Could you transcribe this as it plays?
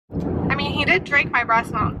I mean, he did drink my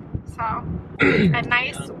breast milk, so a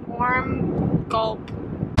nice warm gulp.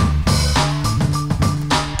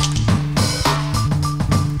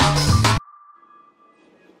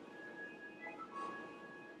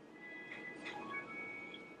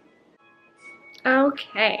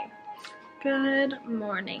 Okay, good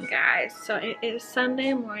morning, guys. So it is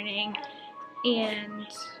Sunday morning, and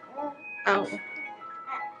oh,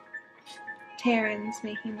 Taryn's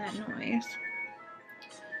making that noise.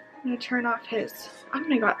 I'm gonna turn off his, I'm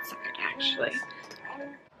gonna go outside actually.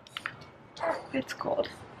 It's cold.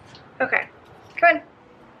 Okay, come on.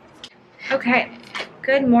 Okay,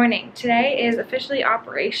 good morning. Today is officially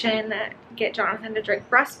Operation Get Jonathan to Drink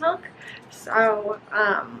Breast Milk. So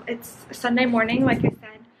it's Sunday morning, like I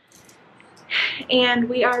said, and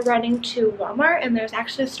we are running to Walmart, and there's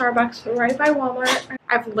actually a Starbucks right by Walmart.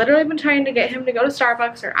 I've literally been trying to get him to go to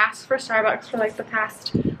Starbucks or ask for Starbucks for like the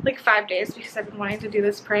past like 5 days because I've been wanting to do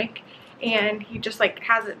this prank, and he just like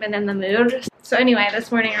hasn't been in the mood. So anyway,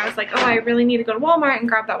 this morning I was like, oh, I really need to go to Walmart and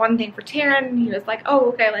grab that one thing for Taryn. And he was like, oh,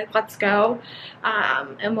 okay, like let's go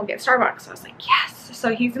and we'll get Starbucks. So I was like, yes.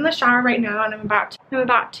 So he's in the shower right now, and I'm about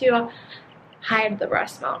to hide the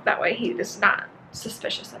breast milk. That way he is not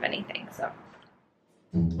suspicious of anything. So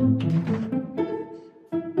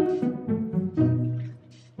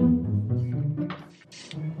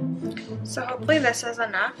hopefully this is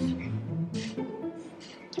enough,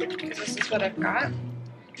 because this is what I've got.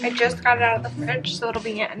 I just got it out of the fridge, so it'll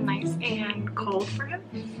be nice and cold for him.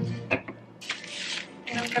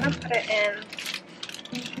 And I'm gonna put it in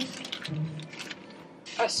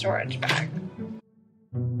a storage bag.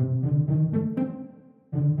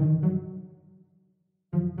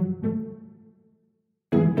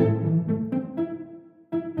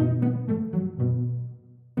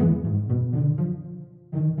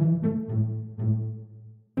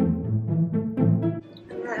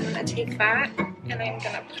 I'm gonna take that and I'm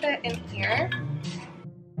gonna put it in here.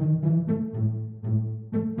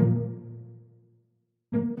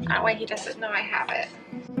 That way he doesn't know I have it.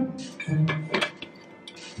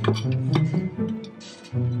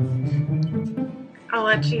 I'll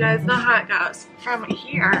let you guys know how it goes. From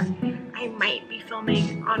here, I might be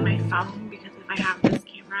filming on my phone because if I have this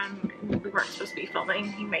camera and we weren't supposed to be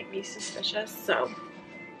filming, he might be suspicious, so.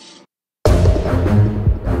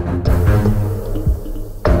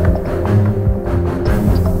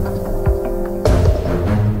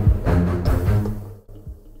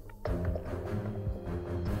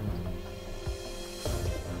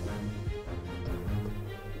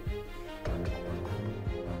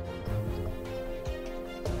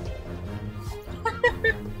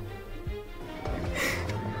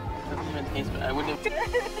 I wouldn't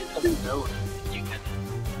have known you had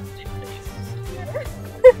face.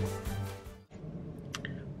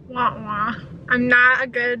 Wah wah. I'm not a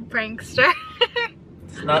good prankster.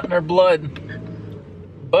 It's not in our blood.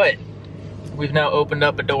 But we've now opened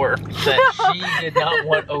up a door that she did not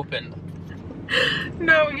want opened.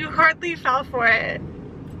 No, you hardly fell for it.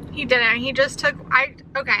 He didn't. He just took,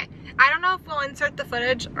 okay. I don't know if we'll insert the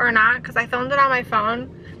footage or not because I filmed it on my phone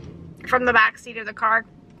from the back seat of the car,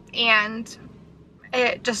 and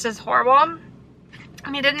it just is horrible.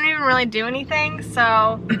 And he didn't even really do anything,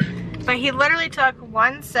 so, but he literally took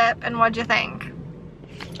one sip, and what'd you think?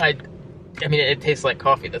 I mean, it tastes like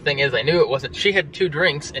coffee. The thing is, I knew it wasn't. She had 2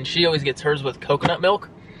 drinks, and she always gets hers with coconut milk,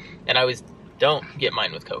 and I always don't get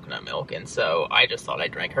mine with coconut milk, and so I just thought I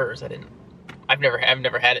drank hers. I've never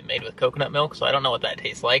had it made with coconut milk, so I don't know what that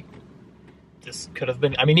tastes like. This could have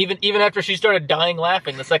been, I mean, even after she started dying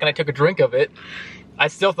laughing the second I took a drink of it, I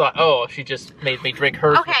still thought, oh, she just made me drink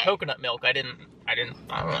hers with coconut milk. I don't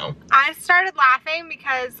know. I started laughing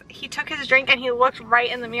because he took his drink and he looked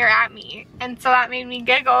right in the mirror at me. And so that made me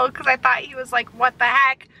giggle because I thought he was like, what the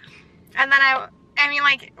heck? And then I mean,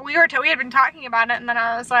 like, we had been talking about it, and then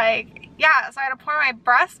I was like, yeah, so I had to pour my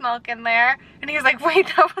breast milk in there. And he was like, wait,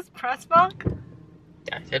 that was breast milk?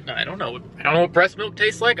 I said, no, I don't know what breast milk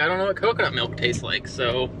tastes like. I don't know what coconut milk tastes like.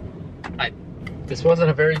 So, this wasn't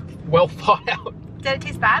a very well thought out. Did it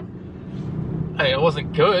taste bad? I mean, it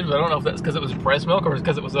wasn't good, but I don't know if that's because it was breast milk or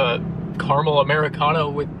because it was a caramel Americano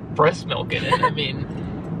with breast milk in it. I mean,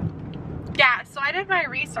 yeah. So I did my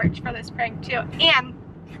research for this prank too, and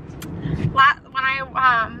when I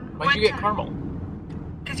why'd you get caramel?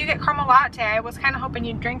 Because you get caramel latte. I was kind of hoping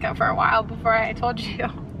you'd drink it for a while before I told you.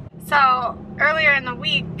 So earlier in the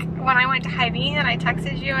week, when I went to Hy-Vee and I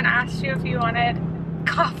texted you and asked you if you wanted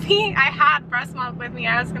coffee, I had breast milk with me.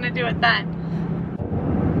 I was gonna do it then.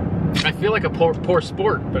 I feel like a poor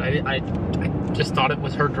sport, but I just thought it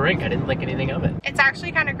was her drink. I didn't think anything of it. It's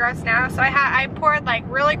actually kind of gross now. So I poured like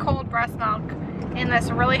really cold breast milk in this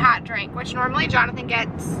really hot drink, which normally Jonathan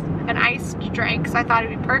gets an iced drink, so I thought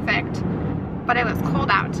it'd be perfect. But it was cold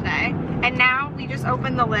out today. And now we just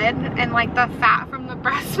opened the lid and like the fat from the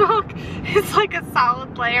breast milk is like a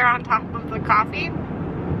solid layer on top of the coffee.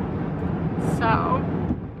 So,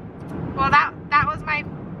 well that was my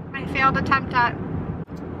failed attempt at,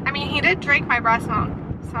 I mean, he did drink my breast milk,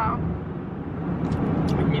 so.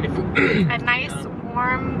 I mean, if a nice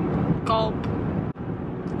warm gulp.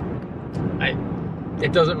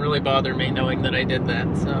 It doesn't really bother me knowing that I did that,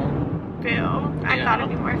 so. Boo. I thought it'd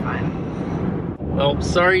be more fun. Well,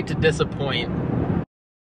 sorry to disappoint.